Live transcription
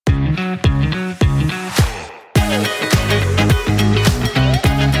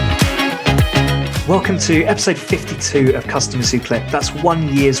welcome to episode 52 of Customers Who Click. That's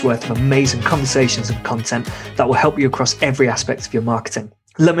 1 year's worth of amazing conversations and content that will help you across every aspect of your marketing.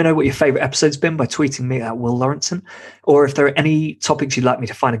 Let me know what your favourite episode's been by tweeting me at Will Lawrenson, or if there are any topics you'd like me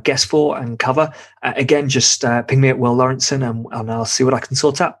to find a guest for and cover, again, just ping me at Will Lawrenson and I'll see what I can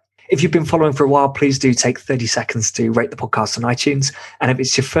sort out. If you've been following for a while, please do take 30 seconds to rate the podcast on iTunes. And if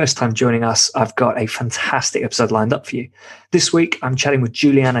it's your first time joining us, I've got a fantastic episode lined up for you. This week, I'm chatting with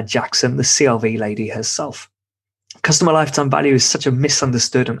Juliana Jackson, the CLV lady herself. Customer lifetime value is such a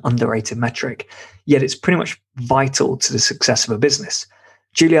misunderstood and underrated metric, yet it's pretty much vital to the success of a business.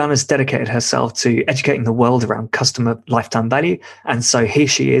 Juliana's dedicated herself to educating the world around customer lifetime value, and so here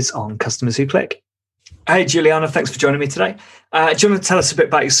she is on Customers Who Click. Hey, Juliana, thanks for joining me today. Do you want to tell us a bit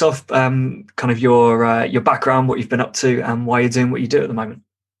about yourself, kind of your background, what you've been up to, and why you're doing what you do at the moment?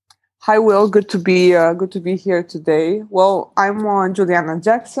 Hi, Will. Good to be here today. Well, I'm Juliana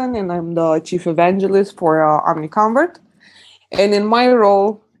Jackson, and I'm the chief evangelist for OmniConvert. And in my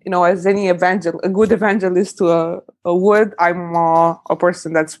role, as any a good evangelist would, I'm a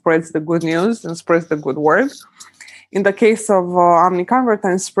person that spreads the good news and spreads the good word. In the case of OmniConvert,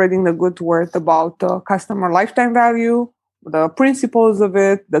 I'm spreading the good word about customer lifetime value, the principles of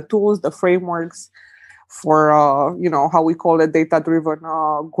it, the tools, the frameworks for, how we call it data-driven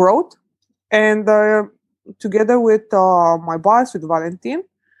growth. And together with my boss, with Valentin,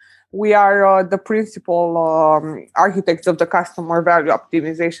 we are the principal architects of the customer value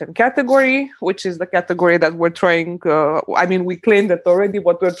optimization category, which is the category that we're trying, we claimed it already,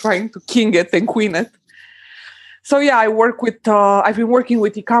 but we're trying to king it and queen it. So yeah, I've been working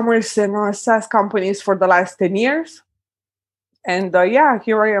with e-commerce and SaaS companies for the last 10 years. And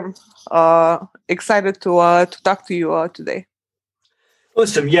here I am, excited to talk to you today.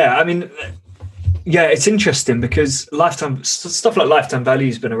 Awesome. Yeah, it's interesting because stuff like lifetime value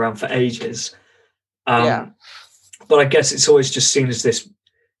has been around for ages. But I guess it's always just seen as this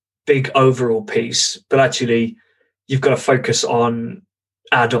big overall piece. But actually, you've got to focus on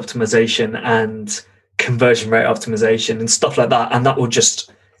ad optimization and conversion rate optimization and stuff like that, and that will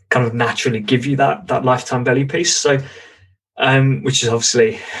just kind of naturally give you that lifetime value piece. So, which is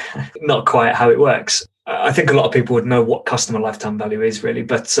obviously not quite how it works. I think a lot of people would know what customer lifetime value is really,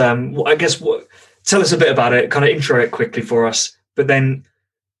 but I guess tell us a bit about it. Kind of intro it quickly for us, but then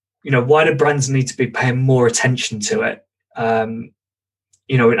why do brands need to be paying more attention to it? And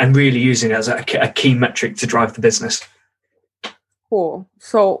really using it as a key metric to drive the business. Cool.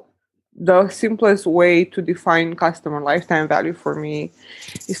 So the simplest way to define customer lifetime value for me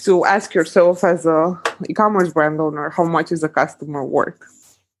is to ask yourself as a e-commerce brand owner, how much is a customer worth?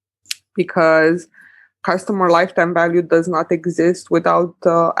 Because customer lifetime value does not exist without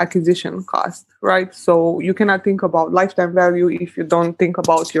acquisition cost, right? So you cannot think about lifetime value if you don't think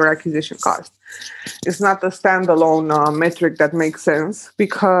about your acquisition cost. It's not a standalone metric that makes sense,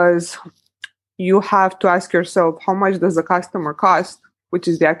 because you have to ask yourself, how much does a customer cost, which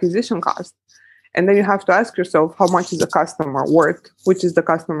is the acquisition cost. And then you have to ask yourself, how much is a customer worth, which is the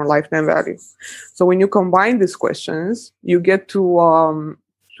customer lifetime value. So when you combine these questions, you get to a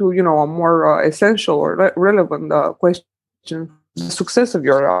more essential or relevant question, the success of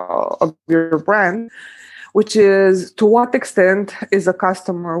your brand, which is, to what extent is a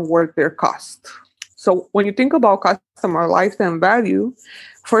customer worth their cost? So when you think about customer lifetime value,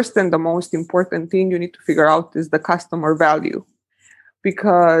 first and the most important thing you need to figure out is the customer value.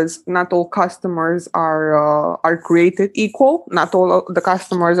 Because not all customers are created equal. Not all the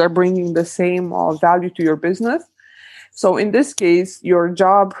customers are bringing the same value to your business. So in this case, your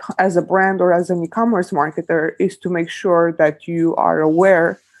job as a brand or as an e-commerce marketer is to make sure that you are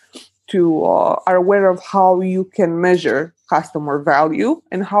aware of how you can measure customer value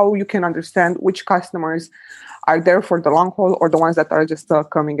and how you can understand which customers are there for the long haul, or the ones that are just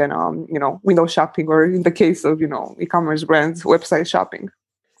coming and window shopping, or in the case of e-commerce brands, website shopping.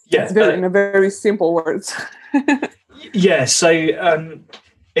 Yeah, in a very simple words. Yeah. So out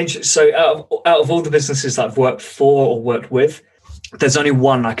of all the businesses that I've worked for or worked with, there's only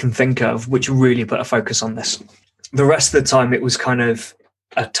one I can think of which really put a focus on this. The rest of the time, it was kind of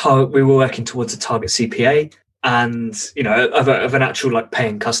we were working towards a target CPA and of an actual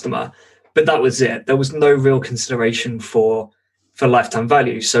paying customer. But that was it. There was no real consideration for lifetime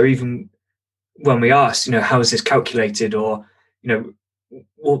value. So even when we asked, how is this calculated, or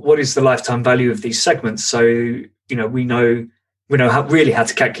what is the lifetime value of these segments? So we know how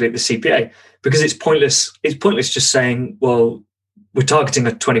to calculate the CPA, because it's pointless. It's pointless just saying, well, we're targeting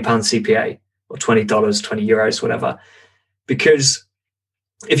a £20 CPA or $20, €20, whatever, because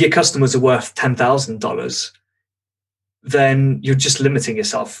if your customers are worth $10,000, then you're just limiting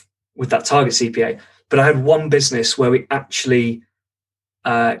yourself. with that target CPA. But I had one business where we actually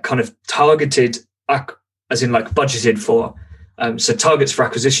kind of targeted, as in like budgeted for. So targets for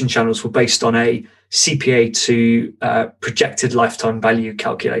acquisition channels were based on a CPA to projected lifetime value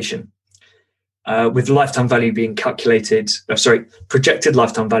calculation. With lifetime value being calculated, projected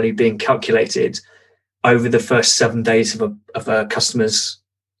lifetime value being calculated over the first 7 days of a customer's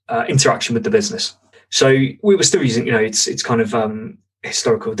interaction with the business. So we were still using, it's kind of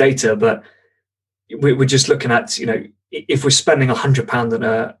historical data, but we're just looking at, if we're spending £100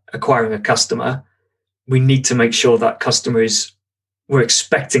 on acquiring a customer, we need to make sure that we're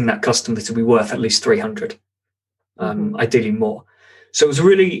expecting that customer to be worth at least 300, ideally more. So it was a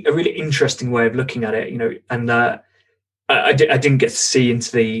really interesting way of looking at it, and I didn't get to see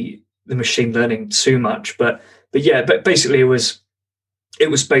into the machine learning too much, but basically it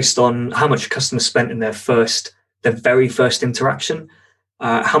was based on how much a customer spent in their very first interaction,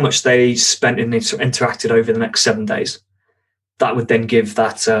 how much they spent and interacted over the next 7 days. That would then give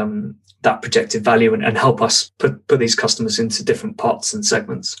that projected value and help us put these customers into different pots and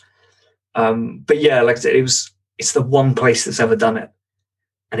segments. But yeah, like I said, it's the one place that's ever done it.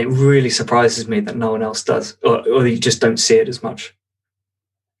 And it really surprises me that no one else does, or you just don't see it as much.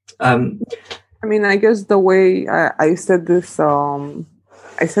 I guess the way I said this,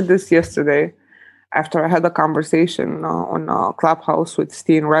 yesterday after I had a conversation on Clubhouse with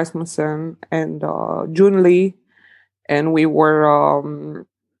Steen Rasmussen and June Lee, and we were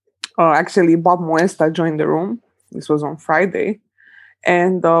actually Bob Moesta joined the room. This was on Friday.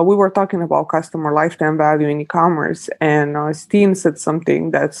 And we were talking about customer lifetime value in e-commerce, and Steen said something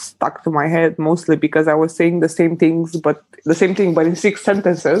that stuck to my head, mostly because I was saying the same thing, but in 6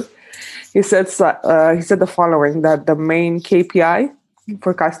 sentences. He said the following: that the main KPI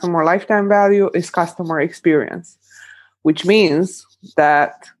for customer lifetime value is customer experience, which means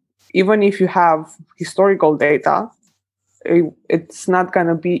that even if you have historical data, it's not going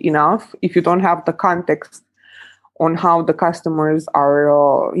to be enough if you don't have the context on how the customers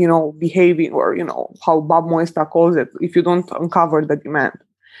are, behaving, or, how Bob Moesta calls it, if you don't uncover the demand.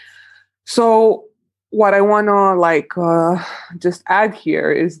 So what I want to just add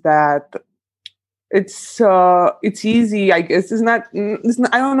here is that it's easy. I guess it's not.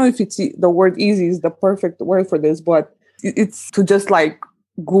 I don't know if the word easy is the perfect word for this, but it's to just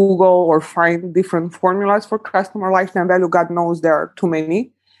Google or find different formulas for customer lifetime value. God knows there are too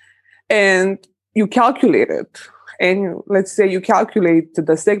many, and you calculate it. And let's say you calculate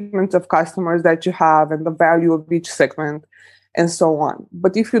the segments of customers that you have and the value of each segment and so on.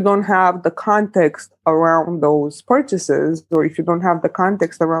 But if you don't have the context around those purchases, or if you don't have the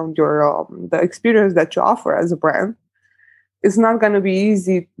context around your the experience that you offer as a brand, it's not going to be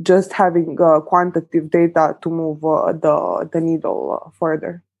easy just having quantitative data to move the needle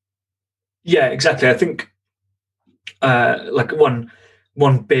further. Yeah, exactly. I think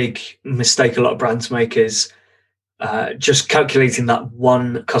one big mistake a lot of brands make is just calculating that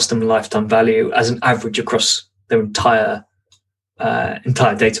one customer lifetime value as an average across their entire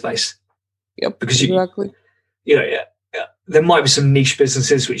database. Yep, because exactly. There might be some niche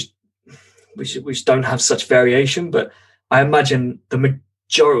businesses which don't have such variation, but I imagine the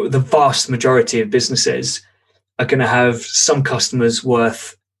vast majority of businesses are going to have some customers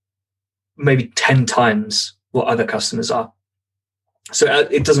worth maybe 10 times what other customers are. So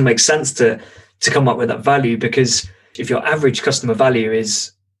it doesn't make sense to come up with that value, because if your average customer value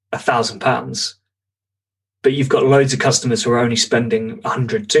is £1,000, but you've got loads of customers who are only spending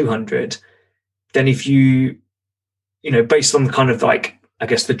 100, 200, then if you based on the kind of I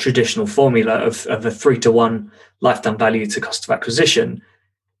guess the traditional formula of a 3-to-1 lifetime value to cost of acquisition,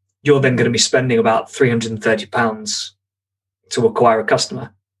 you're then going to be spending about £330 to acquire a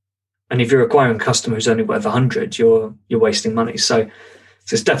customer. And if you're acquiring a customer who's only worth 100, you're wasting money. So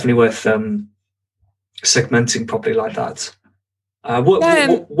it's definitely worth segmenting properly like that.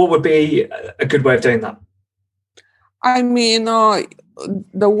 What would be a good way of doing that?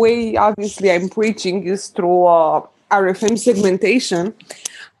 The way obviously I'm preaching is through RFM segmentation,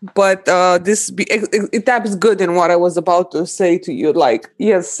 but it taps good in what I was about to say to you.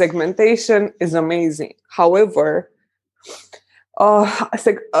 Yes, segmentation is amazing. However,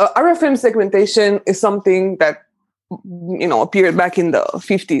 RFM segmentation is something that appeared back in the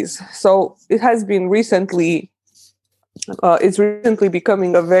 50s. So it has been recently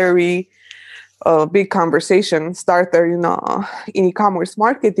becoming a very big conversation starter in e-commerce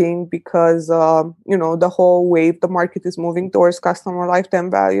marketing, because the whole wave the market is moving towards customer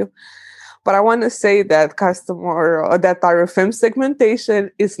lifetime value. But I want to say that RFM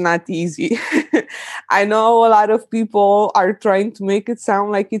segmentation is not easy. I know a lot of people are trying to make it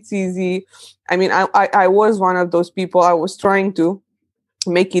sound like it's easy. I mean, I was one of those people. I was trying to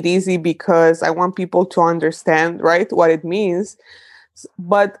make it easy because I want people to understand, right, what it means.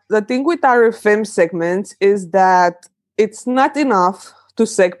 But the thing with RFM segments is that it's not enough to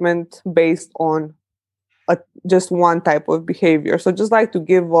segment based on just one type of behavior. So just like to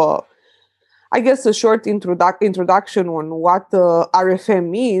give a short introduction on what RFM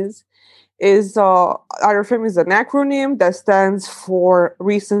means is RFM is an acronym that stands for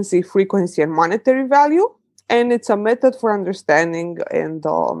recency, frequency, and monetary value. And it's a method for understanding and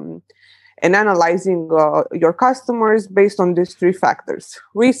analyzing your customers based on these three factors: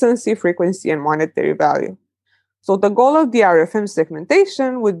 recency, frequency, and monetary value. So the goal of the RFM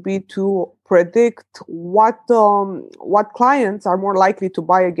segmentation would be to predict what clients are more likely to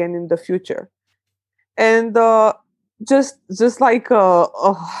buy again in the future. And just like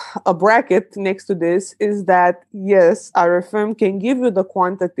a bracket next to this is that, yes, RFM can give you the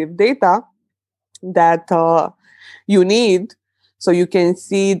quantitative data that you need, so you can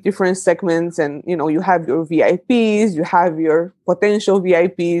see different segments, and you have your VIPs, you have your potential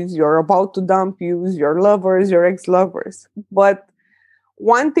VIPs, you're about to dump use, your lovers, your ex-lovers. But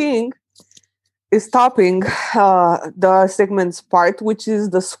one thing is stopping the segments part, which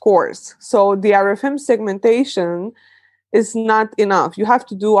is the scores. So the RFM segmentation is not enough. You have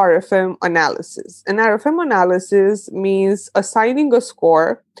to do RFM analysis. And RFM analysis means assigning a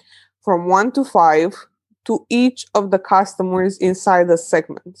score from 1 to 5 to each of the customers inside the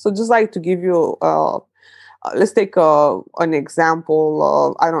segment. So just like to give you, let's take an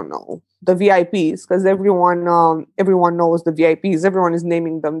example. I don't know, the VIPs, because everyone knows the VIPs. Everyone is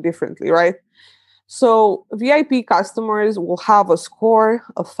naming them differently, right? So VIP customers will have a score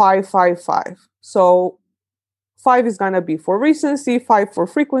of 5, 5, 5. So 5 is going to be for recency, 5 for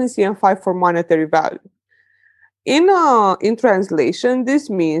frequency, and 5 for monetary value. In translation, this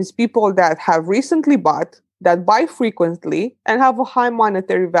means people that have recently bought, that buy frequently, and have a high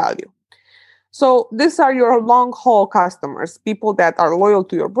monetary value. So these are your long-haul customers, people that are loyal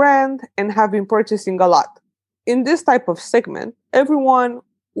to your brand and have been purchasing a lot. In this type of segment, everyone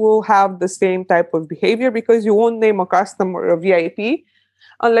will have the same type of behavior, because you won't name a customer a VIP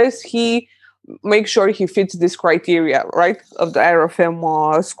unless he make sure he fits this criteria, right, of the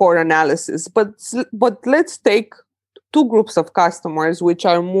RFM score analysis. But let's take two groups of customers which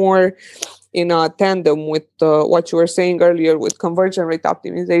are more in a tandem with what you were saying earlier with conversion rate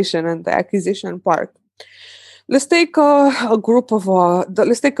optimization and the acquisition part. Let's take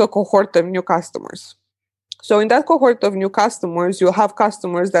let's take a cohort of new customers. So in that cohort of new customers, you'll have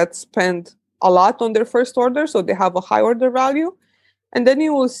customers that spend a lot on their first order, so they have a high order value. And then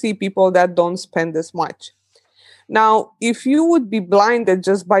you will see people that don't spend as much. Now, if you would be blinded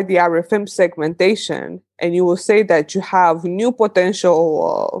just by the RFM segmentation, and you will say that you have new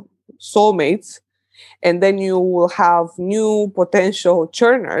potential soulmates, and then you will have new potential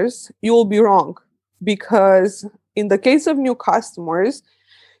churners, you will be wrong. Because in the case of new customers,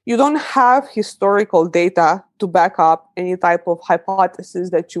 you don't have historical data to back up any type of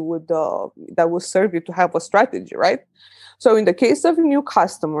hypothesis that you would that will serve you to have a strategy, right? So in the case of new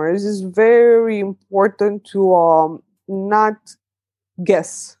customers, it's very important to not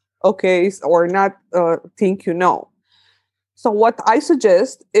guess, okay, or not think you know. So what I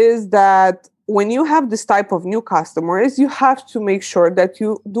suggest is that when you have this type of new customers, you have to make sure that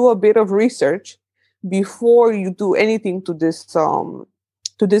you do a bit of research before you do anything to these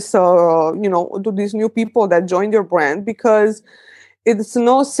new people that join your brand, because it's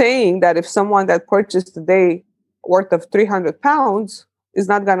no saying that if someone that purchased today worth of 300 pounds is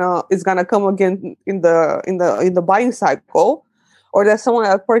gonna come again in the buying cycle, or that someone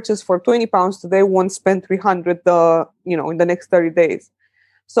that purchased for 20 pounds today won't spend 300 in the next 30 days.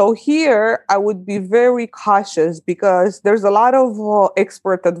 So here I would be very cautious, because there's a lot of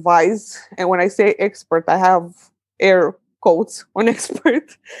expert advice, and when I say expert, I have air quotes on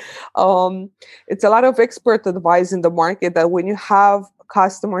expert. It's a lot of expert advice in the market that when you have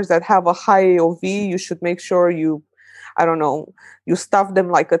customers that have a high AOV, you should make sure you stuff them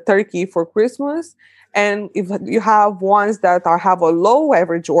like a turkey for Christmas. And if you have ones that have a low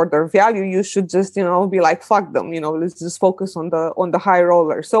average order value, you should just, be like, fuck them, let's just focus on the high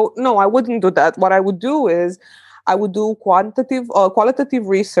roller. So no, I wouldn't do that. What I would do is I would do qualitative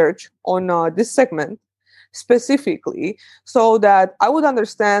research on this segment specifically, so that I would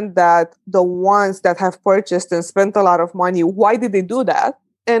understand that the ones that have purchased and spent a lot of money, why did they do that?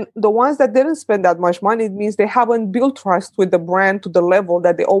 And the ones that didn't spend that much money, it means they haven't built trust with the brand to the level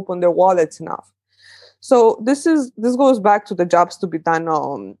that they open their wallets enough. So this goes back to the jobs to be done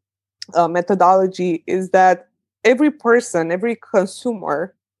methodology is that every person, every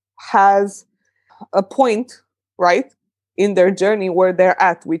consumer has a point, right, in their journey where they're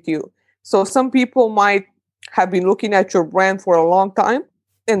at with you. So some people might have been looking at your brand for a long time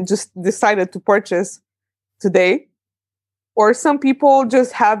and just decided to purchase today. Or some people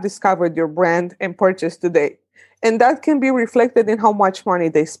just have discovered your brand and purchased today. And that can be reflected in how much money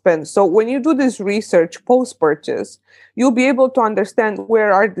they spend. So when you do this research post-purchase, you'll be able to understand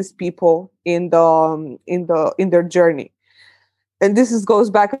where are these people in their journey. And goes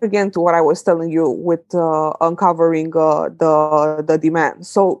back again to what I was telling you with uncovering the demand.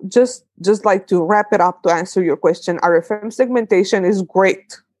 So just like to wrap it up, to answer your question, RFM segmentation is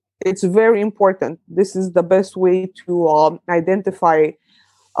great. It's very important. This is the best way to identify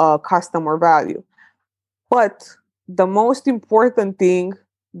customer value. But the most important thing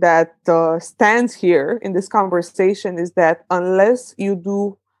that stands here in this conversation is that unless you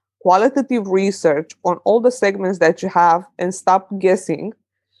do qualitative research on all the segments that you have and stop guessing,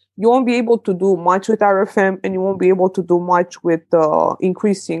 you won't be able to do much with RFM, and you won't be able to do much with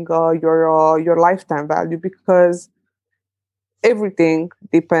increasing your lifetime value, because everything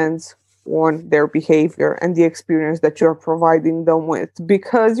depends on their behavior and the experience that you're providing them with.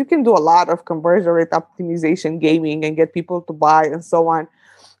 Because you can do a lot of conversion rate optimization gaming and get people to buy and so on.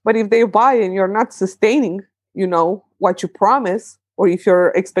 But if they buy and you're not sustaining, what you promise, or if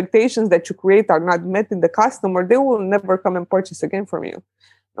your expectations that you create are not met in the customer, they will never come and purchase again from you,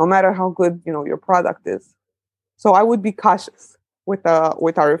 no matter how good, your product is. So I would be cautious with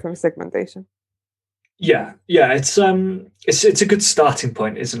RFM segmentation. Yeah. It's a good starting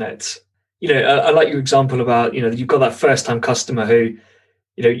point, isn't it? I like your example about, you've got that first time customer who,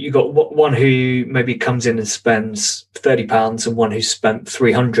 you got one who maybe comes in and spends £30 and one who spent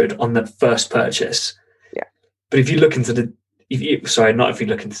 300 on that first purchase. Yeah. But if you look into the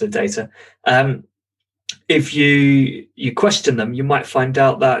data, if you question them, you might find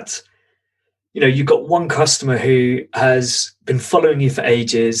out that, you've got one customer who has been following you for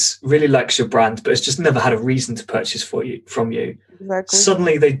ages, really likes your brand, but has just never had a reason to purchase from you. Exactly.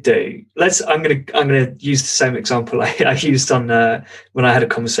 Suddenly they do. I'm gonna use the same example I used on when I had a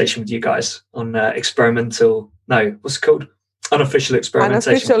conversation with you guys on unofficial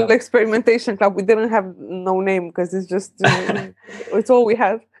experimentation club. We didn't have no name because it's just it's all we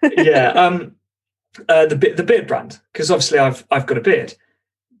have. Yeah. The beard brand, because obviously I've got a beard.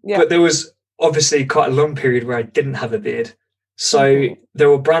 Yeah. But there was obviously quite a long period where I didn't have a beard. So there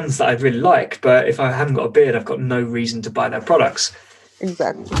were brands that I'd really like, but if I haven't got a beard, I've got no reason to buy their products.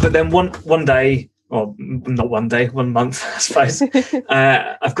 Exactly. But then one day, or not one day, 1 month, I suppose,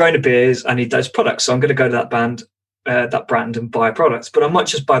 I've grown a beard, I need those products. So I'm going to go to that brand and buy products. But I might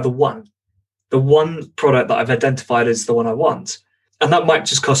just buy the one product that I've identified as the one I want. And that might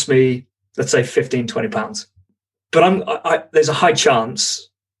just cost me, let's say, £15-20. But there's a high chance,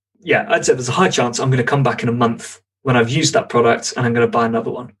 I'd say there's a high chance I'm going to come back in a month when I've used that product and I'm going to buy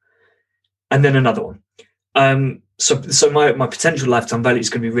another one and then another one. So my potential lifetime value is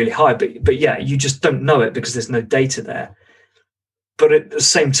going to be really high, but you just don't know it because there's no data there. But at the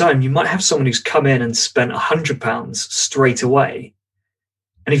same time, you might have someone who's come in and spent £100 straight away.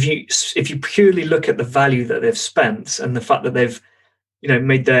 And if you purely look at the value that they've spent and the fact that they've,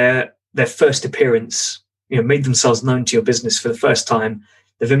 made their first appearance, made themselves known to your business for the first time,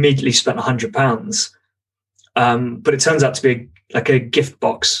 they've immediately spent £100. But it turns out to be like a gift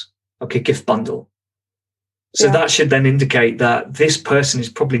box, like a gift bundle. So that should then indicate that this person is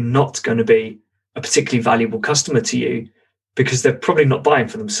probably not going to be a particularly valuable customer to you because they're probably not buying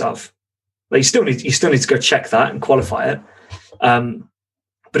for themselves. Like you still need to go check that and qualify it.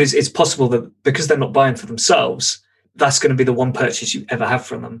 But it's possible that because they're not buying for themselves, that's going to be the one purchase you ever have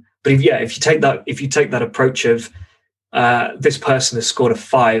from them. But if you take that approach of this person has scored a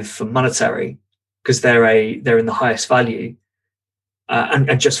 5 for monetary because they're in the highest value,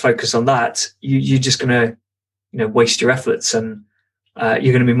 and just focus on that, you're just going to waste your efforts, and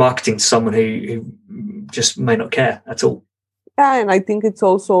you're going to be marketing to someone who just may not care at all. Yeah, and I think it's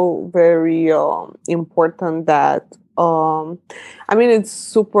also very important that it's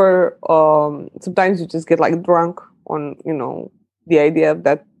super. Sometimes you just get like drunk on the idea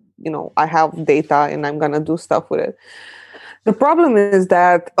that I have data and I'm gonna do stuff with it. The problem is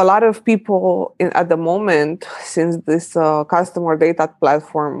that a lot of people at the moment, since this customer data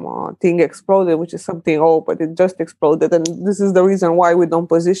platform thing exploded, which is something old, but it just exploded. And this is the reason why we don't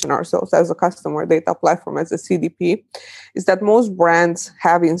position ourselves as a customer data platform, as a CDP, is that most brands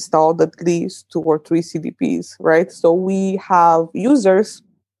have installed at least 2 or 3 CDPs, right? So we have users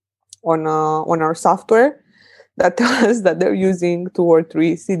on our software that tell us that they're using 2 or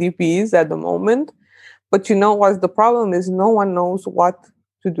 3 CDPs at the moment. But you know what the problem is? No one knows what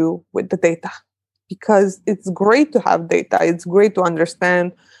to do with the data, because it's great to have data. It's great to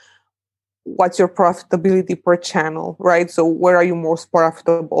understand what's your profitability per channel, right? So where are you most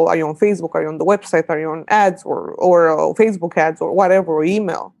profitable? Are you on Facebook? Are you on the website? Are you on ads or Facebook ads or whatever, or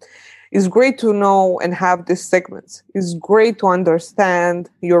email? It's great to know and have these segments. It's great to understand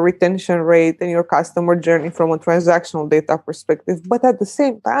your retention rate and your customer journey from a transactional data perspective. But at the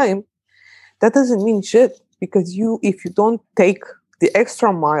same time, that doesn't mean shit, because if you don't take the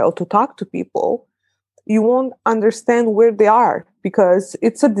extra mile to talk to people, you won't understand where they are, because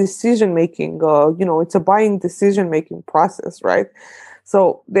it's a decision making, it's a buying decision making process, right?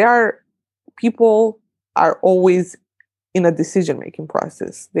 So people are always in a decision making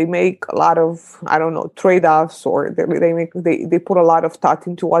process. They make a lot of, trade-offs, or they put a lot of thought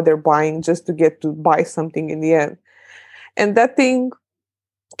into what they're buying just to get to buy something in the end. And that thing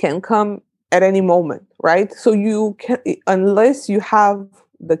can come at any moment, right? So you can, unless you have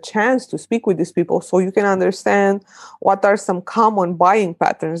the chance to speak with these people, so you can understand what are some common buying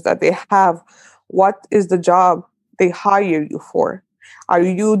patterns that they have, what is the job they hire you for, are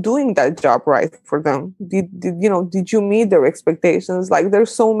you doing that job right for them, did you meet their expectations? Like,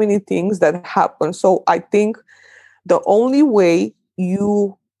 there's so many things that happen. So I think the only way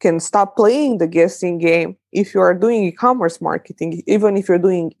you can stop playing the guessing game, if you are doing e-commerce marketing, even if you're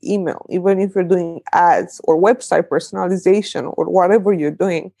doing email, even if you're doing ads or website personalization or whatever you're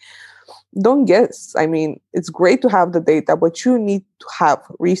doing, don't guess. I mean, it's great to have the data, but you need to have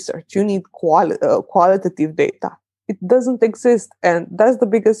research. You need qualitative data. It doesn't exist. And that's the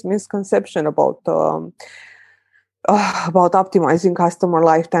biggest misconception about optimizing customer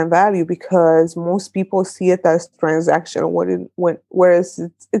lifetime value, because most people see it as transactional, whereas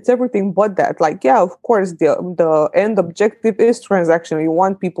it's everything but that. Like, yeah, of course, the end objective is transactional. You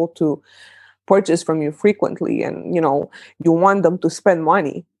want people to purchase from you frequently, and you want them to spend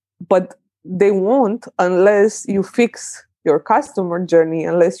money, but they won't unless you fix your customer journey,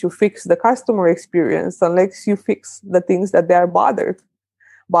 unless you fix the customer experience, unless you fix the things that they are bothered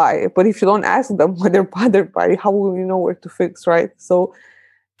by. But if you don't ask them what they're bothered by, how will you know where to fix, right? So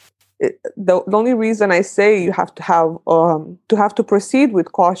the only reason I say you have to proceed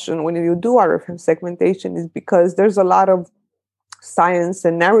with caution when you do RFM segmentation is because there's a lot of science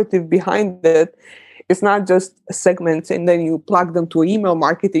and narrative behind it. It's not just segments and then you plug them to an email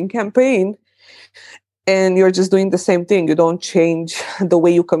marketing campaign and you're just doing the same thing. You don't change the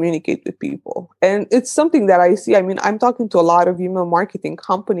way you communicate with people. And it's something that I see. I mean, I'm talking to a lot of email marketing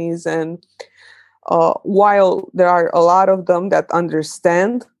companies, and while there are a lot of them that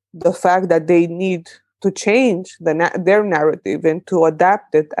understand the fact that they need to change their narrative and to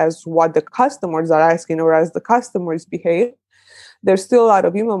adapt it as what the customers are asking or as the customers behave, there's still a lot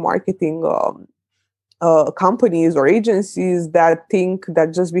of email marketing companies or agencies that think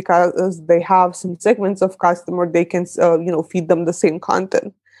that just because they have some segments of customer, they can feed them the same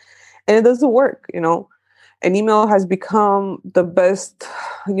content, and it doesn't work. And email has become the best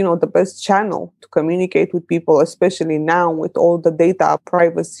channel to communicate with people, especially now with all the data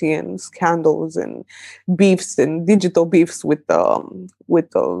privacy and scandals and beefs and digital beefs with the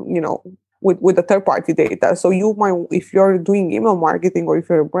third-party data. So you might, if you're doing email marketing or if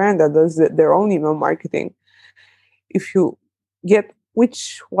you're a brand that does their own email marketing, if you get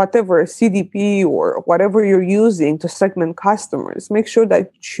whatever CDP or whatever you're using to segment customers, make sure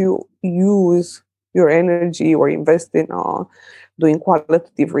that you use your energy or invest in doing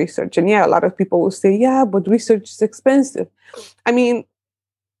qualitative research. And yeah, a lot of people will say, yeah, but research is expensive. I mean,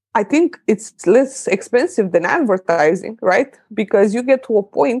 I think it's less expensive than advertising, right? Because you get to a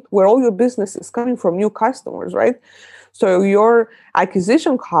point where all your business is coming from new customers, right? So your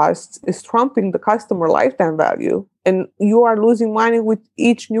acquisition costs is trumping the customer lifetime value, and you are losing money with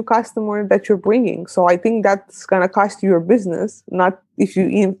each new customer that you're bringing. So I think that's going to cost you your business, not if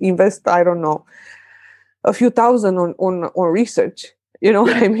you invest, I don't know, a few thousand on research. You know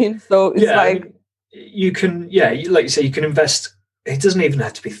what I mean? So it's you can, like you say, you can invest. It doesn't even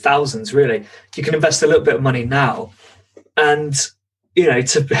have to be thousands, really. You can invest a little bit of money now, and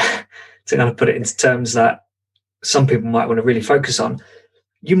to kind of put it into terms that some people might want to really focus on,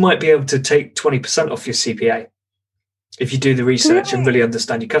 you might be able to take 20% off your CPA if you do the research and really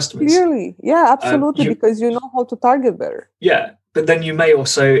understand your customers. Really? Yeah, absolutely, because you know how to target better. Yeah, but then you may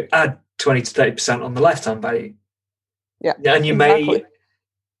also add 20 to 30% on the lifetime value. Yeah, and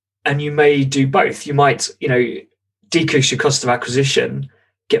you may do both. You might, decrease your cost of acquisition,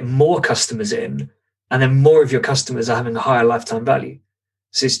 get more customers in, and then more of your customers are having a higher lifetime value.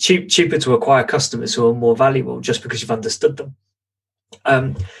 So it's cheaper to acquire customers who are more valuable just because you've understood them.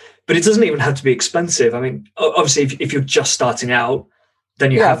 But it doesn't even have to be expensive. I mean, obviously, if you're just starting out,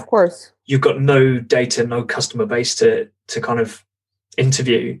 then of course, you've got no data, no customer base to kind of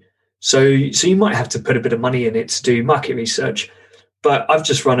interview. So you might have to put a bit of money in it to do market research. But I've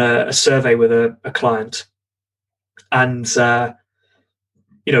just run a survey with a client, and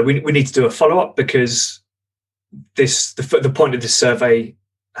we need to do a follow up because the point of this survey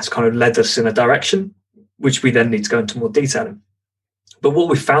has kind of led us in a direction which we then need to go into more detail in. But what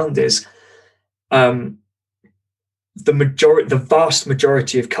we found is the vast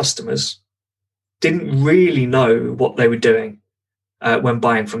majority of customers didn't really know what they were doing when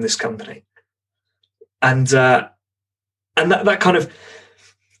buying from this company, and that kind of,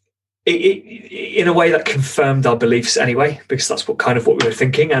 in a way, that confirmed our beliefs anyway, because that's what we were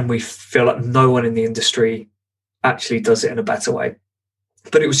thinking, and we feel like no one in the industry actually does it in a better way.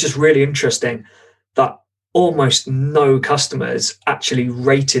 But it was just really interesting that almost no customers actually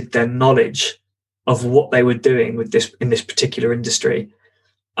rated their knowledge of what they were doing with this in this particular industry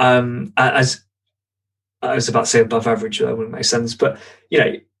as I was about to say above average. That wouldn't make sense, but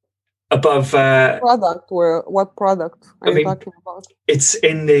above product. What product are you talking about? It's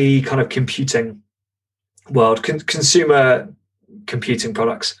in the kind of computing world, consumer computing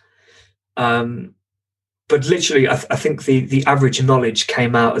products. But literally, I think the average knowledge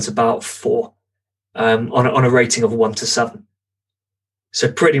came out as about 4 on a rating of 1 to 7.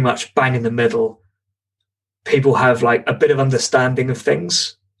 So pretty much bang in the middle. People have like a bit of understanding of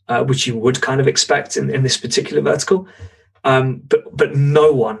things, which you would kind of expect in this particular vertical, but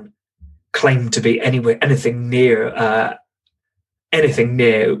no one claimed to be anything near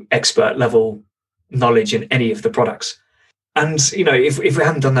expert level knowledge in any of the products. And if we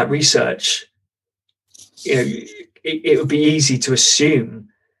hadn't done that research, it would be easy to assume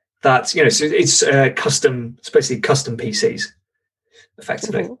that so it's basically custom PCs,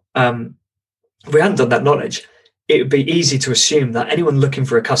 effectively. Mm-hmm. If we hadn't done that knowledge, it would be easy to assume that anyone looking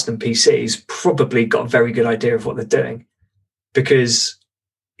for a custom PC has probably got a very good idea of what they're doing, because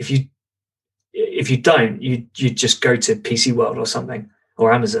if you don't, you just go to PC World or something,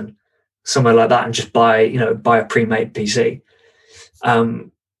 or Amazon, somewhere like that, and just buy a pre-made PC.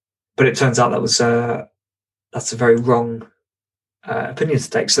 But it turns out that's a very wrong opinion to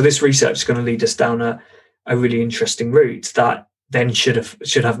take. So this research is going to lead us down a really interesting route that then should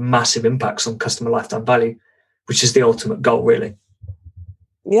have massive impacts on customer lifetime value, which is the ultimate goal, really.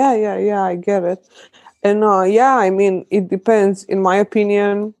 Yeah, I get it. And I mean, it depends. In my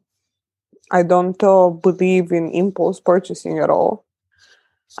opinion, I don't believe in impulse purchasing at all.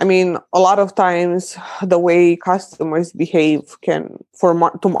 I mean, a lot of times the way customers behave to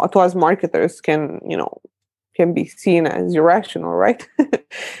us marketers can be seen as irrational, right?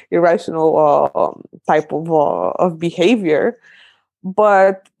 Irrational type of behavior.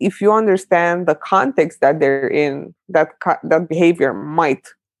 But if you understand the context that they're in, that behavior might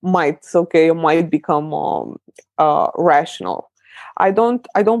become rational. I don't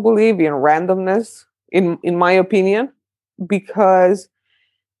believe in randomness in my opinion, because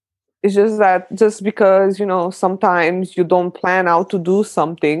it's just that just because sometimes you don't plan out to do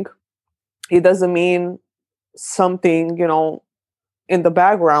something, it doesn't mean something in the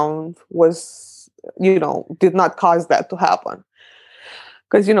background was did not cause that to happen.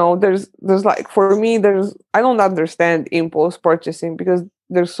 Because there's like, for me, I don't understand impulse purchasing, because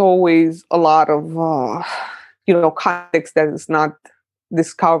there's always a lot of context that is not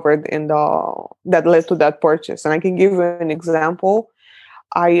discovered that led to that purchase. And I can give you an example.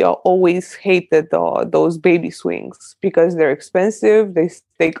 I always hated those baby swings because they're expensive. They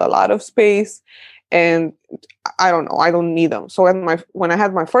take a lot of space, and I don't know. I don't need them. So when I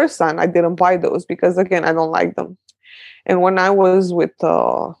had my first son, I didn't buy those because, again, I don't like them. And when I was with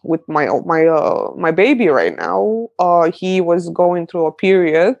my baby right now, he was going through a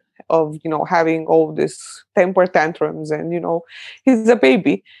period of having all this temper tantrums, and he's a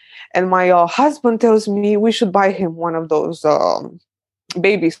baby. And my husband tells me we should buy him one of those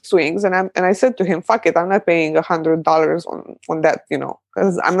baby swings, and I said to him, "Fuck it, I'm not paying $100 on that,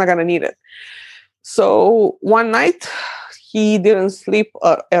 because I'm not gonna need it." So one night, he didn't sleep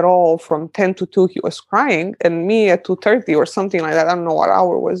at all from 10 to 2. He was crying. And me at 2:30 or something like that, I don't know what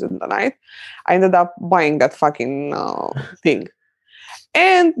hour it was in the night, I ended up buying that fucking thing.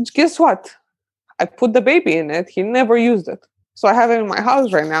 And guess what? I put the baby in it. He never used it. So I have it in my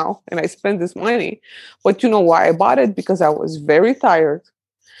house right now, and I spent this money. But you know why I bought it? Because I was very tired.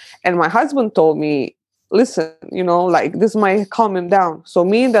 And my husband told me, listen, this might calm him down. So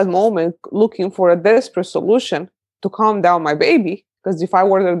me in that moment, looking for a desperate solution to calm down my baby, Because if I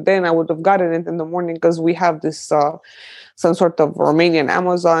ordered then, I would have gotten it in the morning, because we have this some sort of Romanian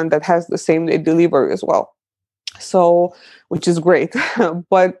Amazon that has the same day delivery as well. So, which is great.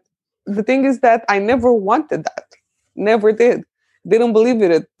 But the thing is that I never wanted that. Never did. Didn't believe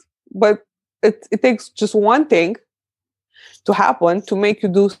in it. But it takes just one thing to happen to make you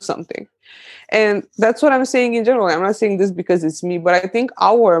do something. And that's what I'm saying in general. I'm not saying this because it's me, but I think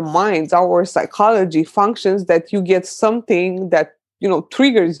our minds, our psychology functions that you get something that,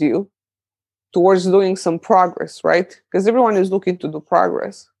 triggers you towards doing some progress, right? Because everyone is looking to do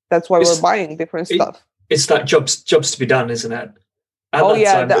progress. That's why we're buying different stuff. It's that jobs to be done, isn't it? I'm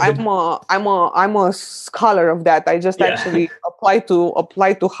a scholar of that. I just actually applied to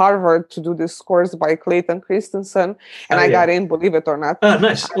Harvard to do this course by Clayton Christensen, and I got in, believe it or not. Oh,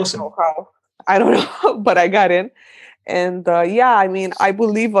 nice, awesome. I don't know, but I got in. And I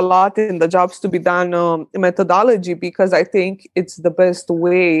believe a lot in the jobs to be done methodology, because I think it's the best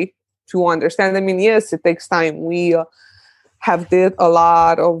way to understand. I mean, yes, it takes time. We have did a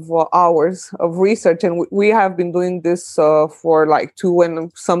lot of hours of research, and we have been doing this for like 2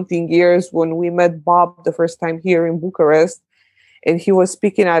 and something years. When we met Bob the first time here in Bucharest, and he was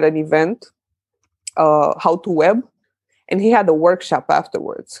speaking at an event, How to Web, and he had a workshop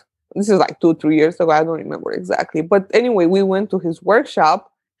afterwards. This is like 2-3 years ago. I don't remember exactly. But anyway, we went to his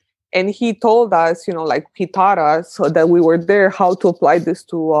workshop, and he told us, he taught us, so that we were there, how to apply this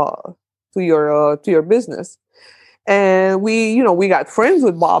to your business. And we got friends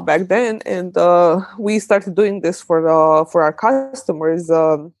with Bob back then, and we started doing this for our customers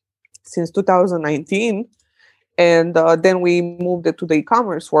since 2019. And then we moved it to the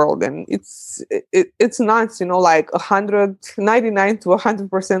e-commerce world, and it's nuts, like 99 to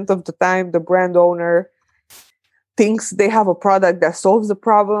 100% of the time, the brand owner thinks they have a product that solves the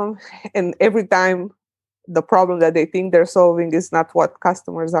problem, and every time the problem that they think they're solving is not what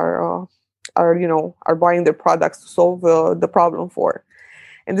customers are buying their products to solve the problem for.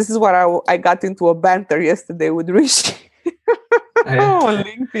 And this is what I got into a banter yesterday with Rishi on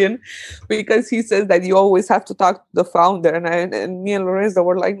LinkedIn, because he says that you always have to talk to the founder, and me and Lorenzo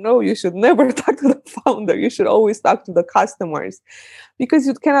were like, no, you should never talk to the founder. You should always talk to the customers, because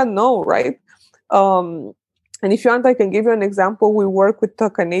you cannot know, right? And if you want, I can give you an example. We work with a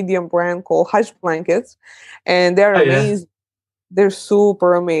Canadian brand called Hush Blankets, and they're amazing. They're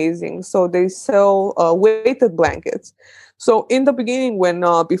super amazing. So they sell weighted blankets. So in the beginning,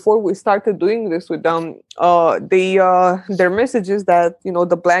 before we started doing this with them, their message is that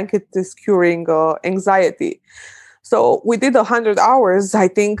the blanket is curing anxiety. So we did 100 hours, I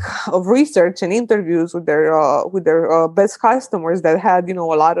think, of research and interviews with their best customers that had a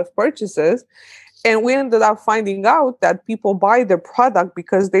lot of purchases, and we ended up finding out that people buy their product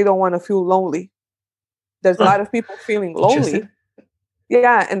because they don't want to feel lonely. There's a lot of people feeling lonely.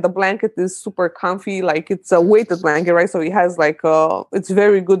 Yeah, and the blanket is super comfy, like it's a weighted blanket, right? So it has it's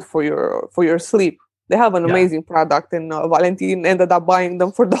very good for your sleep. They have an amazing product, and Valentin ended up buying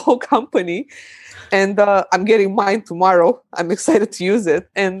them for the whole company. And I'm getting mine tomorrow. I'm excited to use it.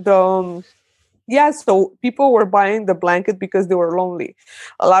 And so people were buying the blanket because they were lonely.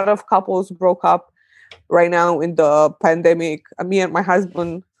 A lot of couples broke up right now in the pandemic. Me and my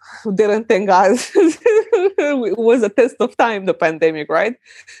husband didn't, thank God. It was a test of time, the pandemic, right?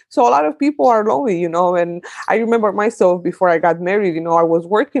 So a lot of people are lonely, and I remember myself before I got married, I was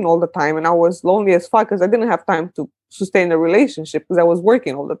working all the time, and I was lonely as fuck because I didn't have time to sustain a relationship because I was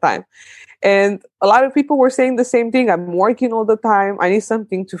working all the time. And a lot of people were saying the same thing. I'm working all the time. I need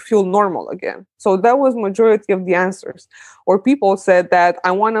something to feel normal again. So that was majority of the answers. Or people said that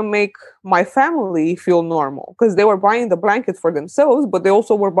I want to make my family feel normal, because they were buying the blanket for themselves, but they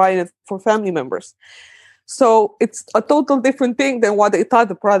also were buying it for family members. So it's a total different thing than what they thought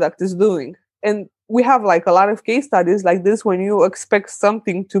the product is doing. And we have a lot of case studies like this when you expect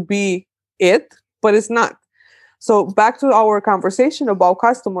something to be it, but it's not. So back to our conversation about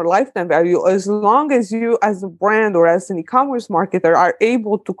customer lifetime value, as long as you as a brand or as an e-commerce marketer are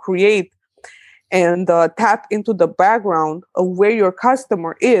able to create and tap into the background of where your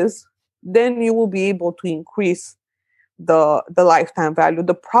customer is, then you will be able to increase the lifetime value.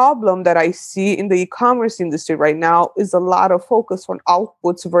 The problem that I see in the e-commerce industry right now is a lot of focus on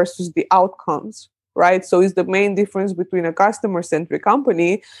outputs versus the outcomes, right? So it's the main difference between a customer-centric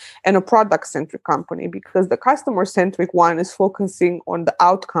company and a product-centric company, because the customer-centric one is focusing on the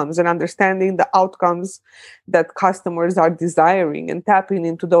outcomes and understanding the outcomes that customers are desiring and tapping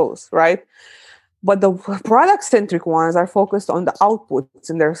into those, right? But the product-centric ones are focused on the outputs,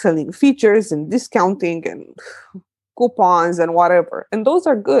 and they're selling features and discounting and coupons and whatever. And those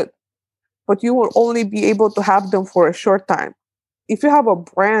are good, but you will only be able to have them for a short time. if you have a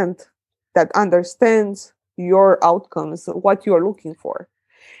brand that understands your outcomes, what you're looking for,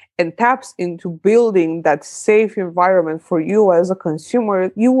 and taps into building that safe environment for you as a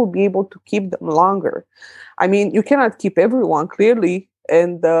consumer, you will be able to keep them longer. I mean, you cannot keep everyone, clearly,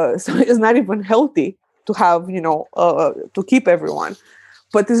 and so it's not even healthy to have, to keep everyone.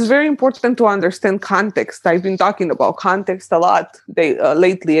 But it's very important to understand context. I've been talking about context a lot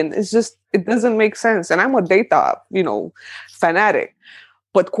lately, and it doesn't make sense. And I'm a data, fanatic.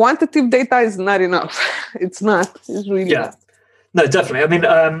 But quantitative data is not enough. It's not. It's really not. No, definitely. I mean,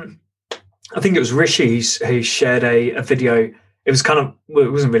 I think it was Rishi who shared a video. It was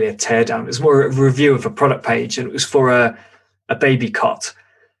it wasn't really a teardown. It was more a review of a product page, and it was for a baby cot.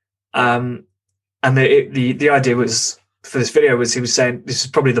 And the idea was for this video was he was saying this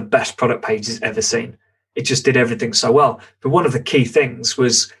is probably the best product page he's ever seen. It just did everything so well. But one of the key things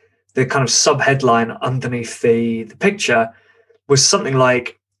was the kind of sub-headline underneath the picture was something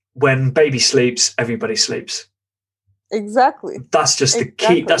like, when baby sleeps, everybody sleeps. Exactly. That's just the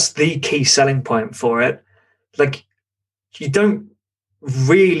key. That's the key selling point for it. Like, you don't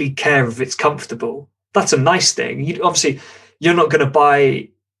really care if it's comfortable. That's a nice thing. You're not going to buy,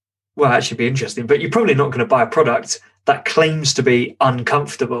 well, actually be interesting, but you're probably not going to buy a product that claims to be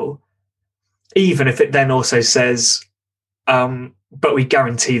uncomfortable, even if it then also says, but we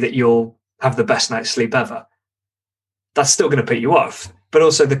guarantee that you'll have the best night's sleep ever. That's still going to put you off. But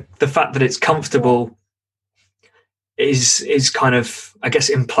also the fact that it's comfortable is kind of, I guess,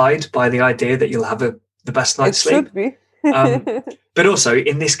 implied by the idea that you'll have the best night's sleep. Should be. But also,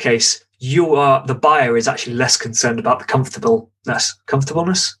 in this case, the buyer is actually less concerned about the comfortability.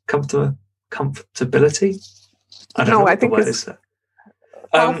 I don't know what the word is there.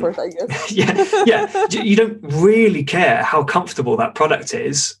 Comfort, I guess. yeah. You don't really care how comfortable that product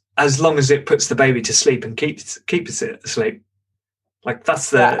is, as long as it puts the baby to sleep and keeps it asleep. Like, that's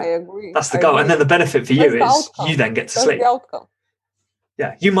the I agree. That's the goal. And then the benefit for you is you then get to sleep. The outcome.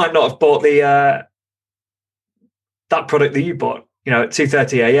 Yeah, you might not have bought that product that you bought, at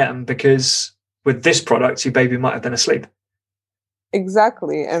 2:30 a.m. because with this product, your baby might have been asleep.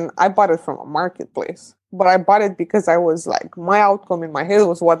 Exactly. And I bought it from a marketplace, but I bought it because I was like, my outcome in my head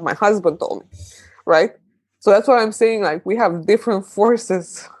was what my husband told me. Right. So that's what I'm saying. Like, we have different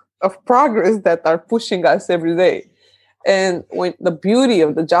forces of progress that are pushing us every day. And when the beauty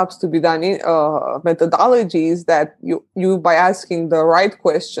of the jobs to be done methodology is that you by asking the right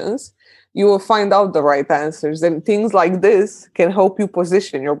questions, you will find out the right answers. And things like this can help you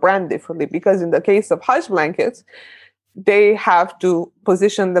position your brand differently. Because in the case of Hush Blankets, they have to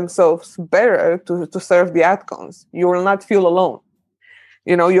position themselves better to serve the outcomes. You will not feel alone.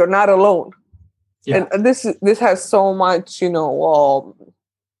 You're not alone. Yeah. And this has so much,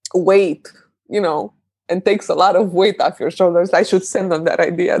 weight, and takes a lot of weight off your shoulders. I should send them that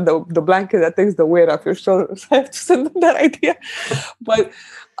idea, the blanket that takes the weight off your shoulders. I have to send them that idea. But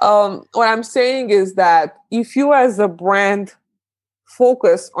what I'm saying is that if you as a brand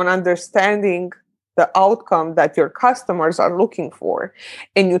focus on understanding the outcome that your customers are looking for,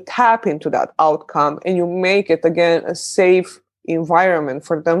 and you tap into that outcome and you make it, again, a safe environment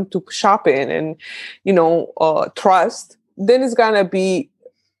for them to shop in and, trust, then it's going to be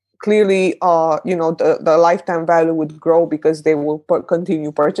clearly, the lifetime value would grow because they will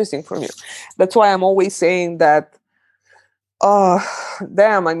continue purchasing from you. That's why I'm always saying that, for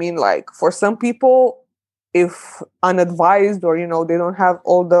some people, if unadvised or, they don't have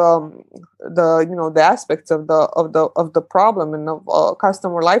all the aspects of the problem and of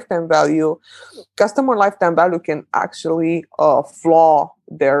customer lifetime value can actually flaw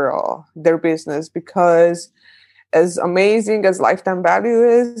their business, because as amazing as lifetime value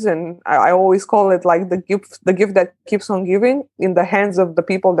is, and I always call it like the gift that keeps on giving, in the hands of the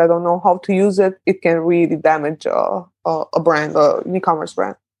people that don't know how to use it, it can really damage a brand, an e-commerce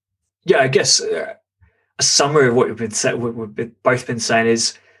brand. Yeah, I guess a summary of what we've both been saying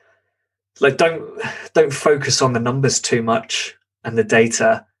is, like, don't focus on the numbers too much and the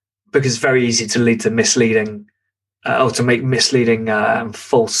data, because it's very easy to lead to misleading or to make misleading and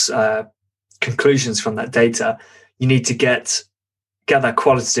false conclusions from that data. You need to get that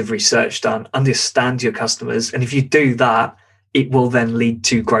qualitative research done, understand your customers, and if you do that, it will then lead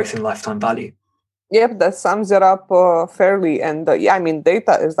to growth in lifetime value. Yep, that sums it up fairly. And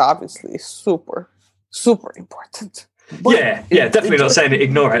data is obviously super, super important. But definitely not saying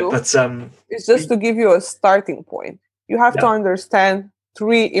ignore it, but it's just to give you a starting point. You have to understand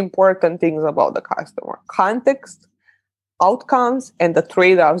 3 important things about the customer: context, outcomes, and the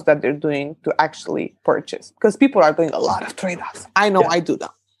trade-offs that they're doing to actually purchase. Because people are doing a lot of trade-offs. I know I do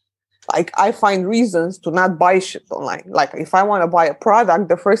them. Like I find reasons to not buy shit online. Like if I want to buy a product,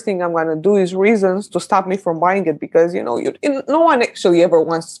 the first thing I'm going to do is reasons to stop me from buying it, because no one actually ever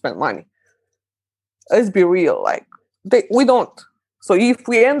wants to spend money. Let's be real. Like we don't. So if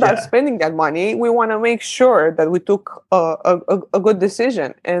we end up spending that money, we want to make sure that we took a good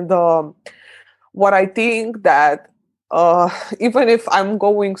decision. And what I think that even if I'm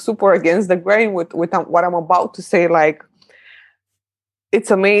going super against the grain with what I'm about to say, like, it's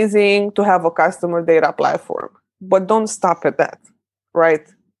amazing to have a customer data platform, but don't stop at that, right?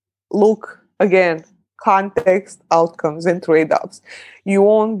 Look again, context, outcomes, and trade-offs. You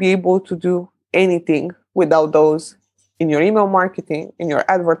won't be able to do anything without those in your email marketing, in your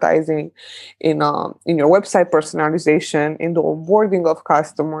advertising, in your website personalization, in the onboarding of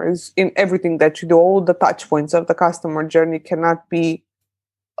customers, in everything that you do. All the touch points of the customer journey cannot be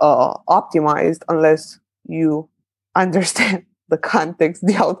optimized unless you understand the context,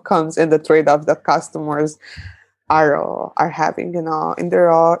 the outcomes, and the trade-offs that customers are having in their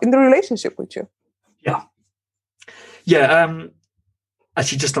relationship with you. Yeah.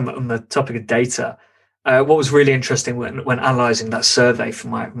 Actually, just on the topic of data, what was really interesting when analyzing that survey for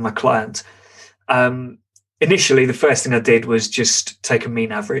my client, initially the first thing I did was just take a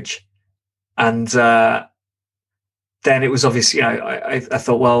mean average, and then it was obviously, I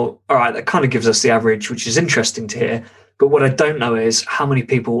thought, well, all right, that kind of gives us the average, which is interesting to hear. But what I don't know is how many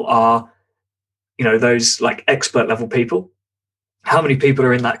people are, those like expert level people. How many people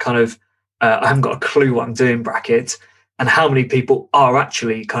are in that kind of, I haven't got a clue what I'm doing bracket, and how many people are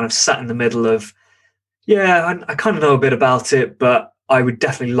actually kind of sat in the middle of, I kind of know a bit about it, but I would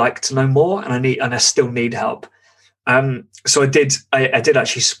definitely like to know more, and I still need help. So I did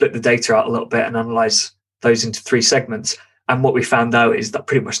actually split the data out a little bit and analyze those into 3 segments. And what we found out is that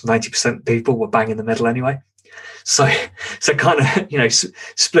pretty much 90% of people were bang in the middle anyway. So kind of,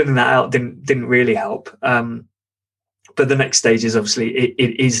 splitting that out didn't really help. But the next stage is obviously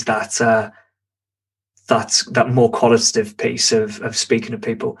it is that more qualitative piece of speaking to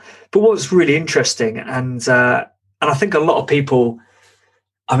people. But what's really interesting, and I think a lot of people,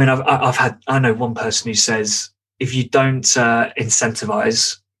 I mean, I know one person who says if you don't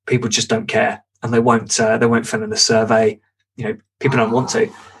incentivize, people just don't care, and they won't fill in the survey. People don't want to.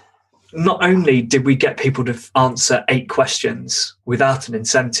 Not only did we get people to answer 8 questions without an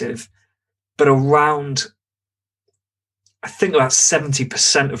incentive, but I think about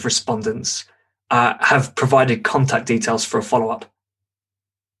 70% of respondents have provided contact details for a follow-up,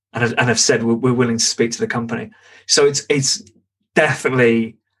 and have said we're willing to speak to the company. So it's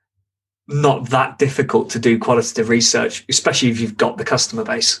definitely not that difficult to do qualitative research, especially if you've got the customer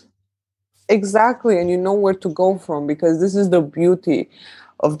base. Exactly, and you know where to go from, because this is the beauty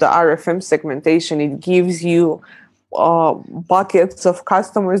of the RFM segmentation. It gives you buckets of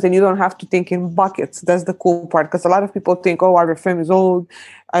customers, and you don't have to think in buckets. That's the cool part, because a lot of people think, oh, RFM is old,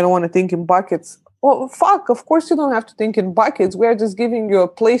 I don't want to think in buckets. Well, fuck, of course you don't have to think in buckets. We're just giving you a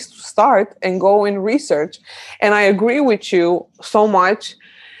place to start and go and research. And I agree with you so much.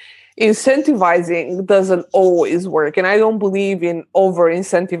 Incentivizing doesn't always work, and I don't believe in over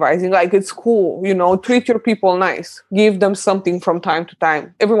incentivizing. Like, it's cool, treat your people nice, give them something from time to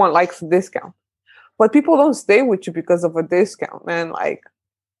time. Everyone likes a discount, but people don't stay with you because of a discount, man. Like,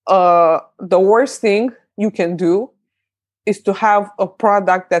 the worst thing you can do is to have a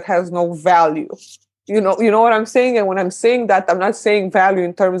product that has no value. You know what I'm saying? And when I'm saying that, I'm not saying value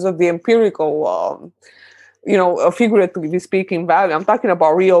in terms of the empirical figuratively speaking value. I'm talking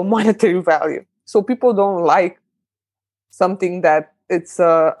about real monetary value. So people don't like something that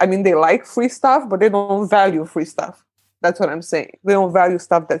they like free stuff, but they don't value free stuff. That's what I'm saying. They don't value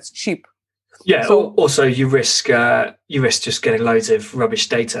stuff that's cheap. Yeah. So, also, you risk just getting loads of rubbish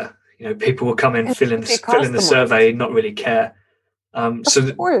data. People will come in, fill in the survey, not really care.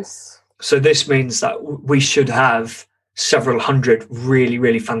 Of course. So this means that we should have several hundred really,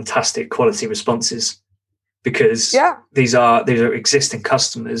 really fantastic quality responses, because these are existing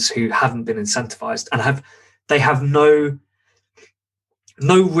customers who haven't been incentivized and have no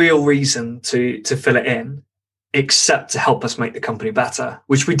real reason to fill it in except to help us make the company better,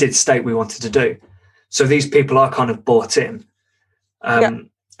 which we did state we wanted to do. So these people are kind of bought in.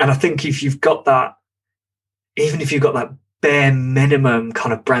 And I think if you've got that, even if you've got that bare minimum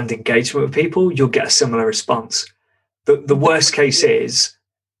kind of brand engagement with people, you'll get a similar response. The worst case is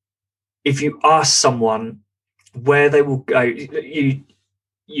if you ask someone where they will go,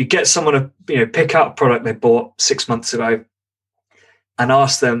 you get someone to pick out a product they bought 6 months ago and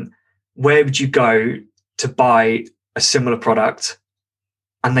ask them, where would you go to buy a similar product?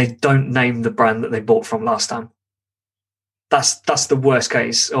 And they don't name the brand that they bought from last time. that's the worst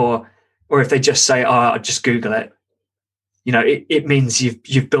case. Or if they just say, "Oh, I'll just Google it," it means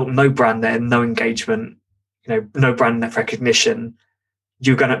you've built no brand there, no engagement, no brand recognition.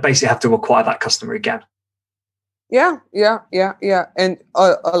 You're going to basically have to acquire that customer again. Yeah. And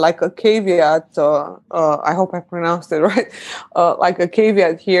like a caveat, I hope I pronounced it right. Like a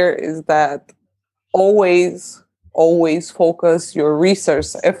caveat here is that always focus your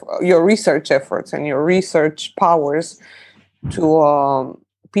research efforts and your research powers to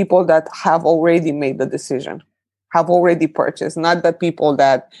people that have already made the decision, have already purchased, not the people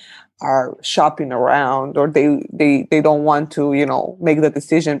that are shopping around or they don't want to make the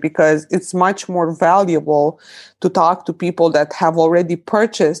decision, because it's much more valuable to talk to people that have already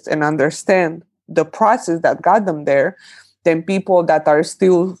purchased and understand the process that got them there than people that are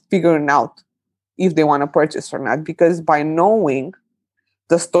still figuring out if they want to purchase or not. Because by knowing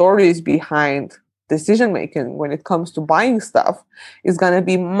the stories behind decision making when it comes to buying stuff, is going to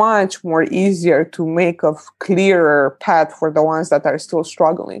be much more easier to make a clearer path for the ones that are still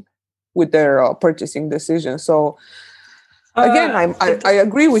struggling with their purchasing decision. So again, I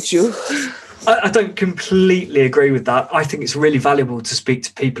agree with you. I don't completely agree with that. I think it's really valuable to speak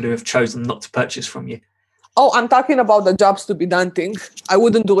to people who have chosen not to purchase from you. Oh, I'm talking about the jobs to be done thing. I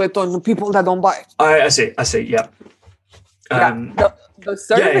wouldn't do it on people that don't buy. I see. Yeah. The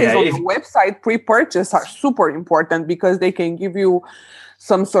surveys on the website pre-purchase are super important, because they can give you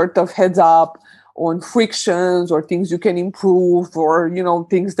some sort of heads up on frictions or things you can improve, or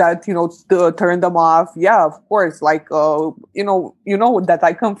things that turn them off. Yeah, of course. Like that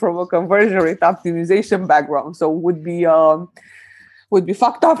I come from a conversion rate optimization background, so would be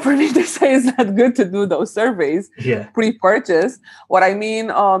fucked up for me to say it's not good to do those surveys pre-purchase. What I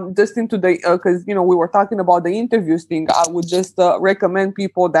mean, just into the because we were talking about the interviews thing, I would just recommend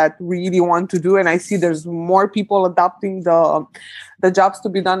people that really want to do, and I see there's more people adopting the jobs to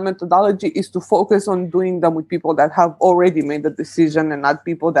be done methodology, is to focus on doing them with people that have already made the decision, and not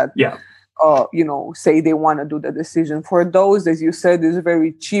people that say they want to do the decision. For those, as you said, is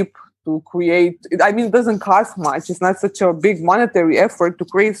very cheap to create. I mean, it doesn't cost much. It's not such a big monetary effort to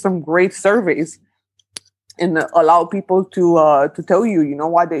create some great surveys and allow people to tell you,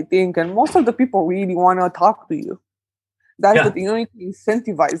 what they think. And most of the people really want to talk to you. That's the thing. You need to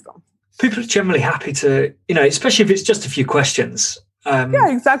incentivize them. People are generally happy to, especially if it's just a few questions.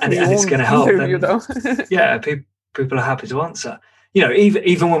 Exactly. And it's going to help them. People are happy to answer.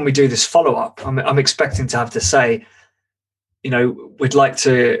 Even when we do this follow-up, I'm expecting to have to say, we'd like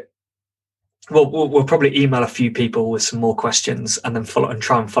to. Well, we'll probably email a few people with some more questions, and then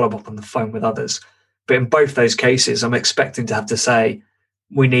try and follow up on the phone with others. But in both those cases, I'm expecting to have to say,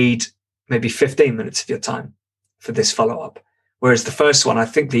 we need maybe 15 minutes of your time for this follow-up. Whereas the first one, I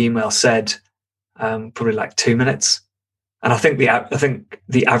think the email said probably like 2 minutes. And I think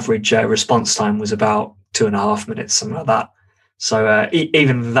the average response time was about 2.5 minutes, something like that. So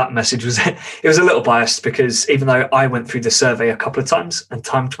even that message was it was a little biased, because even though I went through the survey a couple of times and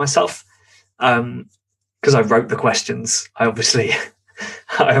timed myself, because I wrote the questions, I obviously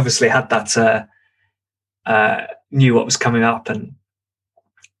had that knew what was coming up,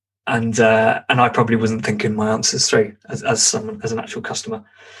 and I probably wasn't thinking my answers through as an actual customer.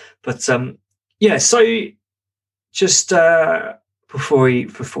 But so just before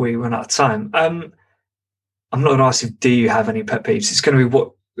we run out of time, I'm not going to ask you, do you have any pet peeves? It's going to be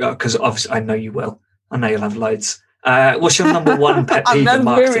what, because obviously I know you will. I know you'll have loads. What's your number one pet peeve in marketing?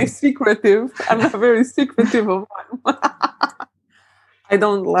 I'm not very secretive of one. I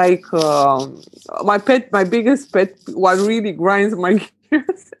don't like my biggest pet, what really grinds my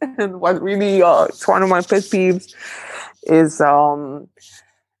gears and what really it's one of my pet peeves is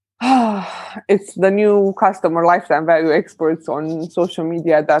it's the new customer lifetime value experts on social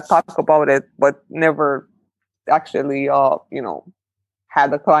media that talk about it but never actually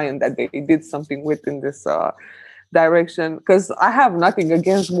had a client that they did something with in this direction. Because I have nothing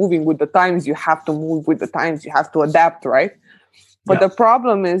against moving with the times. You have to move with the times. You have to adapt, right? But the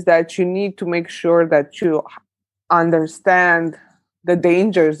problem is that you need to make sure that you understand the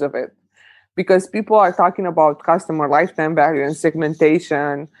dangers of it. Because people are talking about customer lifetime value and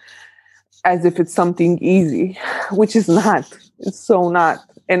segmentation as if it's something easy, which is not. It's so not.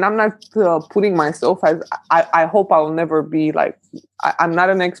 And I'm not putting myself as, I hope I'll never be like, I'm not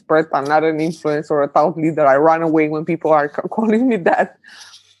an expert. I'm not an influencer or a thought leader. I run away when people are calling me that.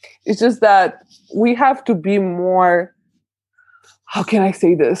 It's just that we have to be more, how can I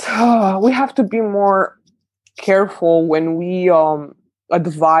say this? We have to be more careful when we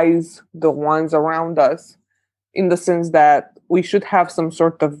advise the ones around us, in the sense that we should have some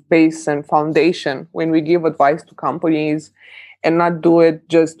sort of base and foundation when we give advice to companies, and not do it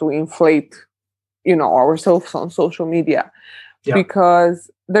just to inflate, ourselves on social media. Yeah. Because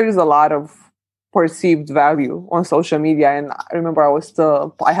there is a lot of perceived value on social media. And I remember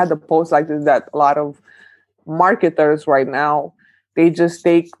I had a post like this, that a lot of marketers right now, they just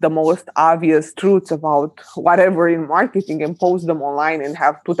take the most obvious truths about whatever in marketing and post them online and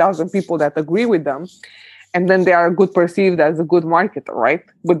have 2,000 people that agree with them. And then they are perceived as a good marketer, right?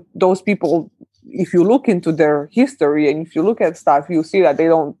 But those people, if you look into their history and if you look at stuff, you see that they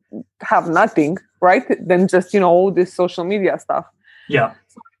don't have nothing, right? Than just, all this social media stuff. Yeah.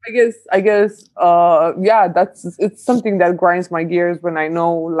 So I guess, it's something that grinds my gears when I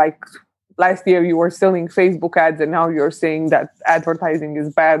know, like, last year you were selling Facebook ads and now you're saying that advertising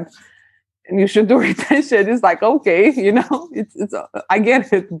is bad and you should do retention. It's like, okay, it's I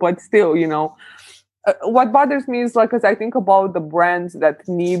get it, but still, what bothers me is, like, because I think about the brands that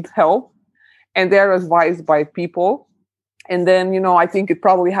need help and they're advised by people. And then, I think it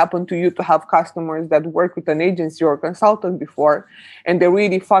probably happened to you to have customers that work with an agency or a consultant before, and they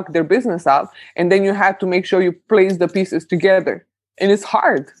really fucked their business up. And then you had to make sure you place the pieces together. And it's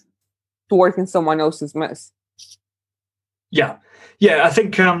hard to work in someone else's mess. Yeah. I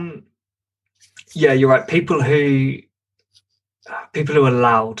think, you're right. People who are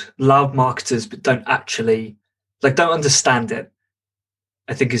loud marketers, but don't actually, don't understand it,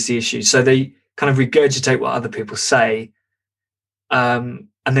 I think is the issue. So they kind of regurgitate what other people say, and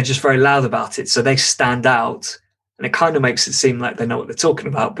they're just very loud about it. So they stand out, and it kind of makes it seem like they know what they're talking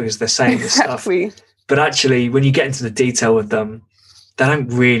about because they're saying this stuff. But actually, when you get into the detail with them, they don't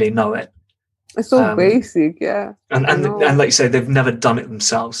really know it. It's so basic, yeah. And like you say, they've never done it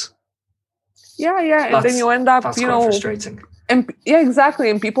themselves. Yeah, and then you end up, that's quite frustrating. And yeah, exactly.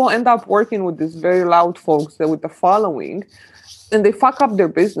 And people end up working with these very loud folks with the following, and they fuck up their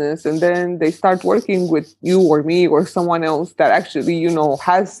business, and then they start working with you or me or someone else that actually,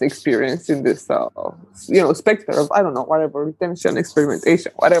 has experience in this, specter of, I don't know, whatever, retention,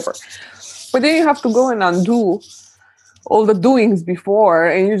 experimentation, whatever. But then you have to go and undo all the doings before,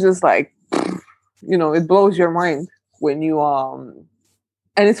 and you're just like, it blows your mind when you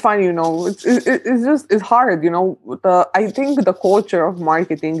and it's funny, it's hard, I think the culture of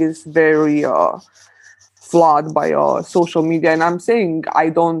marketing is very flawed by social media. And I'm saying I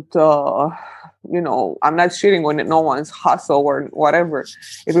don't I'm not shitting on no one's hustle or whatever.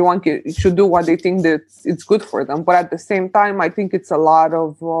 Everyone should do what they think that it's good for them, but at the same time I think it's a lot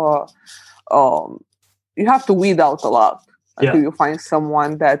of you have to weed out a lot until you find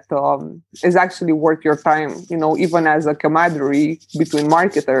someone that is actually worth your time, even as a camaraderie between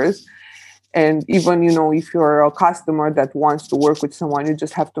marketers. And even, if you're a customer that wants to work with someone, you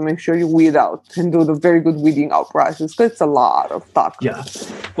just have to make sure you weed out and do the very good weeding out process, because it's a lot of talk. Yeah.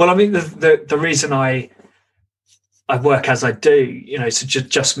 Well, I mean, the reason I work as I do, so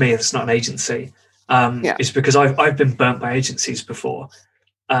just me, it's not an agency, is because I've been burnt by agencies before.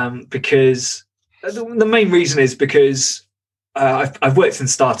 Because the main reason is because I've worked in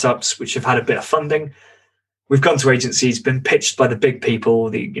startups which have had a bit of funding. We've gone to agencies, been pitched by the big people,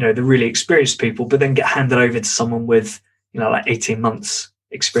 the really experienced people, but then get handed over to someone with, 18 months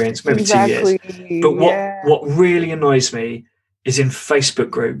experience, maybe 2 years. But what really annoys me is in Facebook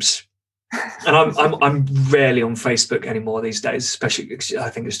groups, and I'm rarely on Facebook anymore these days, especially because I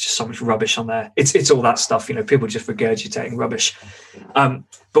think there's just so much rubbish on there. It's all that stuff, people just regurgitating rubbish. But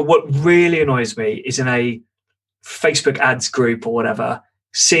what really annoys me is in a Facebook ads group or whatever,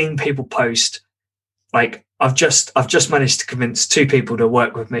 seeing people post like, I've just managed to convince 2 people to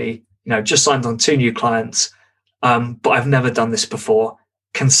work with me, just signed on 2 new clients, but I've never done this before.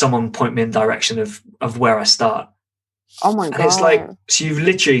 Can someone point me in the direction of where I start? Oh my God. And it's like, so you've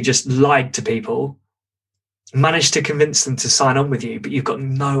literally just lied to people, managed to convince them to sign on with you, but you've got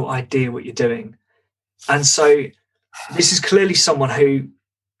no idea what you're doing. And so this is clearly someone who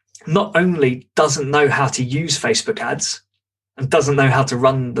not only doesn't know how to use Facebook ads and doesn't know how to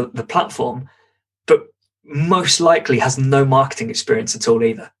run the platform, but most likely has no marketing experience at all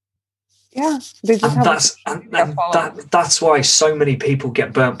either. Yeah, they just that's why so many people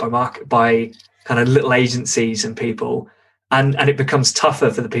get burnt by kind of little agencies and people, and it becomes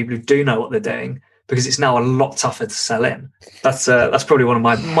tougher for the people who do know what they're doing, because it's now a lot tougher to sell in. That's probably one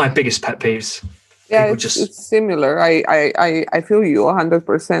of my biggest pet peeves. Yeah, it's similar. I feel you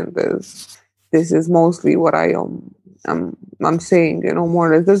 100%. This is mostly what I'm saying,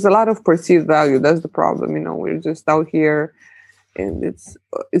 more or less. There's a lot of perceived value. That's the problem. We're just out here, and it's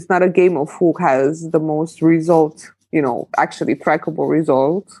not a game of who has the most results, actually trackable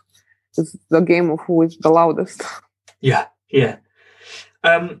results. It's the game of who is the loudest. Yeah. Yeah.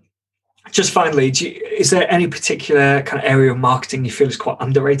 Just finally, is there any particular kind of area of marketing you feel is quite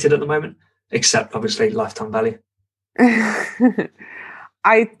underrated at the moment, except obviously lifetime value?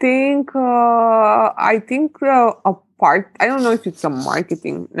 I think a part. I don't know if it's a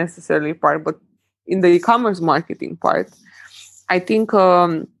marketing necessarily part, but in the e-commerce marketing part, I think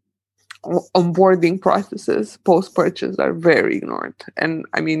onboarding processes post purchase are very ignored, and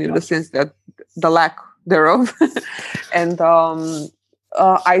I mean in the sense that the lack thereof, and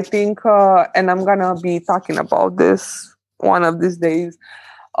I think, and I'm gonna be talking about this one of these days.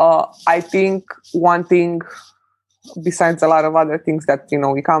 I think one thing, besides a lot of other things that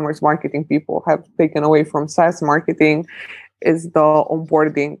e-commerce marketing people have taken away from SaaS marketing, is the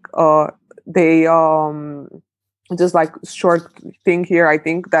onboarding. They just like short thing here. I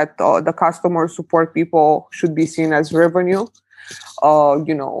think that the customer support people should be seen as revenue,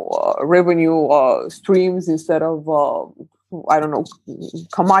 revenue streams instead of I don't know,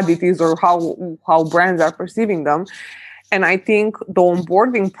 commodities, or how brands are perceiving them. And I think the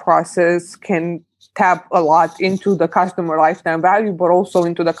onboarding process can tap a lot into the customer lifetime value, but also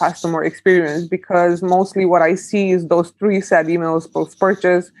into the customer experience, because mostly what I see is those 3 sad emails post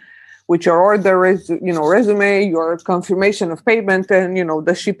purchase, which your order resume, your confirmation of payment, and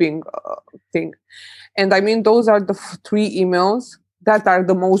the shipping thing. And I mean, those are the 3 emails that are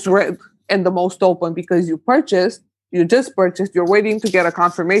the most read and the most open, because you just purchased, you're waiting to get a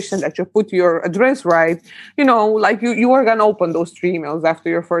confirmation that you put your address right. Like you are going to open those 3 emails after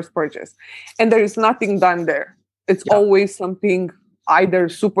your first purchase. And there is nothing done there. It's always something either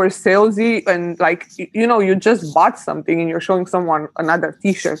super salesy, and like, you just bought something and you're showing someone another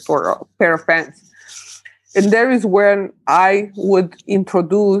t-shirt or a pair of pants. And there is when I would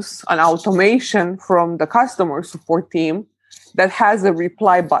introduce an automation from the customer support team that has a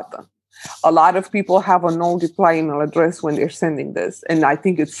reply button. A lot of people have a no reply email address when they're sending this, and I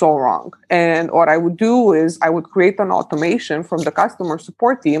think it's so wrong. And what I would do is I would create an automation from the customer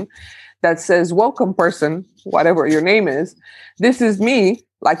support team that says, welcome person, whatever your name is. This is me,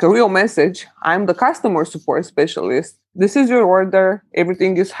 like a real message. I'm the customer support specialist. This is your order.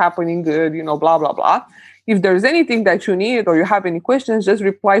 Everything is happening good, blah, blah, blah. If there's anything that you need or you have any questions, just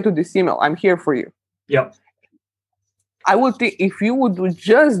reply to this email. I'm here for you. Yep. I would think if you would do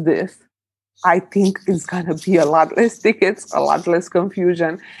just this, I think it's going to be a lot less tickets, a lot less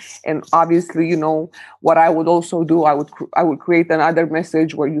confusion. And obviously, what I would also do, I would create another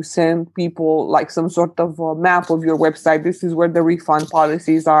message where you send people like some sort of a map of your website. This is where the refund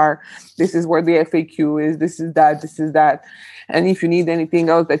policies are. This is where the FAQ is. This is that. This is that. And if you need anything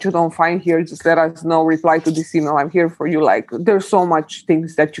else that you don't find here, just let us know. Reply to this email. I'm here for you. Like, there's so much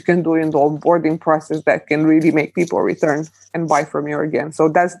things that you can do in the onboarding process that can really make people return and buy from you again. So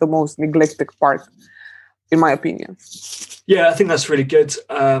that's the most neglected part, in my opinion. Yeah, I think that's really good.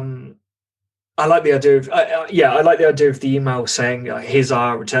 I like the idea of I like the idea of the email saying here's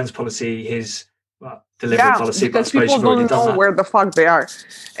our returns policy, here's delivery policy. Because people don't know where the fuck they are,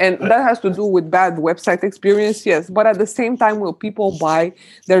 and that has to do with bad website experience. Yes, but at the same time, when people buy,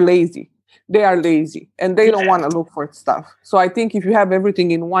 they're lazy. They are lazy and they don't want to look for stuff. So I think if you have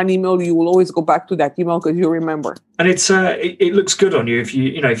everything in one email, you will always go back to that email because you remember. And it's it looks good on you if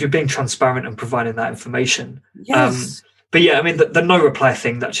if you're being transparent and providing that information. Yes. But yeah, I mean the no reply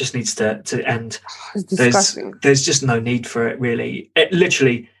thing that just needs to end. It's disgusting. There's just no need for it really.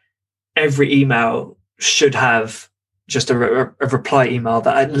 Literally every email should have just a reply email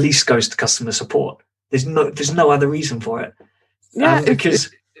that at least goes to customer support. There's no other reason for it. Yeah,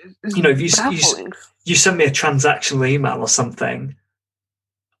 because if you send me a transactional email or something,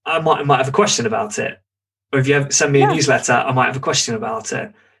 I might have a question about it. Or if you send me a newsletter, I might have a question about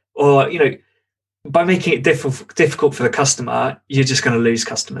it. Or by making it difficult for the customer, you're just going to lose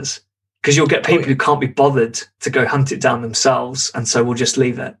customers because you'll get people who can't be bothered to go hunt it down themselves, and so we'll just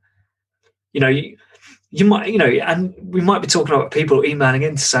leave it. You might, and we might be talking about people emailing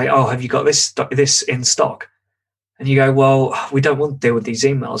in to say, "Oh, have you got this in stock?" And you go, "Well, we don't want to deal with these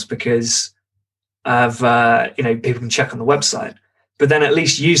emails because of people can check on the website." But then at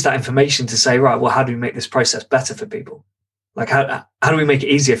least use that information to say, right, well, how do we make this process better for people? Like how do we make it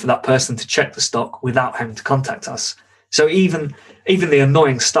easier for that person to check the stock without having to contact us? So even the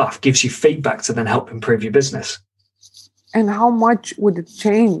annoying stuff gives you feedback to then help improve your business. And how much would it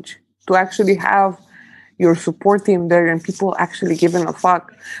change to actually have your support team there and people actually giving a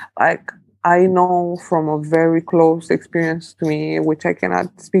fuck? Like, I know from a very close experience to me, which I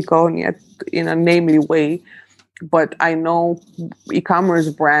cannot speak on yet in a namely way, but I know e-commerce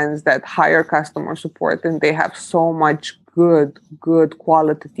brands that hire customer support and they have so much good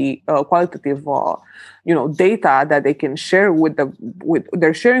qualitative data that they can share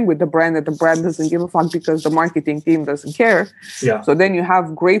they're sharing with the brand, that the brand doesn't give a fuck because the marketing team doesn't care. Yeah. So then you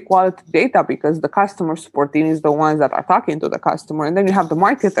have great quality data because the customer support team is the ones that are talking to the customer, and then you have the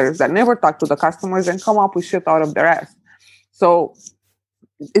marketers that never talk to the customers and come up with shit out of their ass. So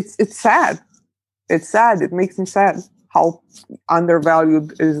it's sad. It's sad. It makes me sad how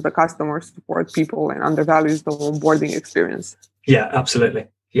undervalued is the customer support people and undervalued is the onboarding experience. Yeah, absolutely.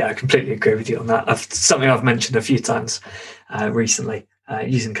 Yeah, I completely agree with you on that. Something I've mentioned a few times recently,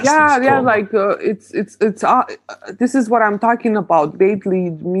 using customer support. Yeah, like it's this is what I'm talking about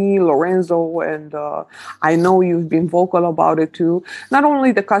lately. Me, Lorenzo, and I know you've been vocal about it too. Not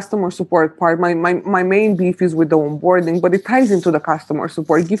only the customer support part. My main beef is with the onboarding, but it ties into the customer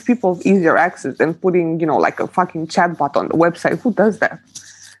support. Give people easier access than putting like a fucking chatbot on the website. Who does that?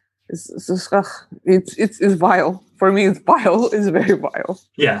 It's vile. For me, it's vile. It's very vile.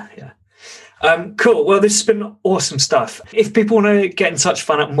 Yeah. Cool. Well, this has been awesome stuff. If people want to get in touch,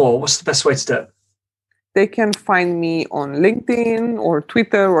 find out more, what's the best way to do it? They can find me on LinkedIn or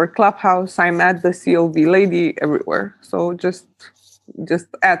Twitter or Clubhouse. I'm at the CLV Lady everywhere. So just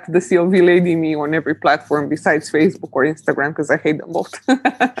at the CLV Lady me on every platform besides Facebook or Instagram, because I hate them both.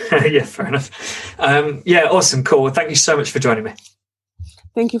 Yeah, fair enough. Yeah, awesome. Cool. Well, thank you so much for joining me.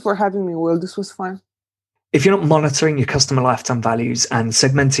 Thank you for having me, Will. This was fun. If you're not monitoring your customer lifetime values and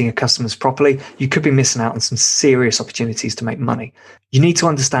segmenting your customers properly, you could be missing out on some serious opportunities to make money. You need to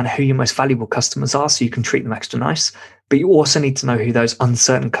understand who your most valuable customers are so you can treat them extra nice. But you also need to know who those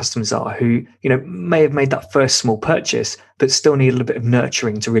uncertain customers are who, may have made that first small purchase, but still need a little bit of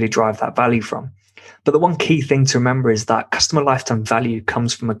nurturing to really drive that value from. But the one key thing to remember is that customer lifetime value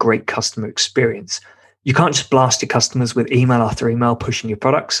comes from a great customer experience. You can't just blast your customers with email after email pushing your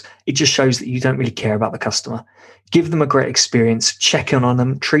products. It just shows that you don't really care about the customer. Give them a great experience, check in on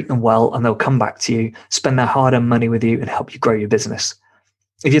them, treat them well, and they'll come back to you, spend their hard-earned money with you, and help you grow your business.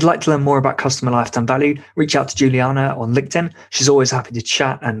 If you'd like to learn more about customer lifetime value, reach out to Juliana on LinkedIn. She's always happy to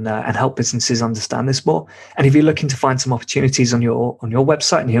chat and help businesses understand this more. And if you're looking to find some opportunities on your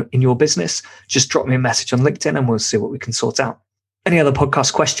website and in your business, just drop me a message on LinkedIn and we'll see what we can sort out. Any other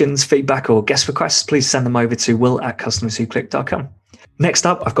podcast questions, feedback, or guest requests, please send them over to will@customerswhoclick.com. Next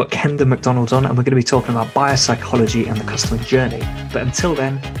up, I've got Kenda McDonald on, and we're going to be talking about buyer psychology and the customer journey. But until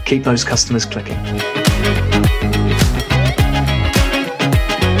then, keep those customers clicking.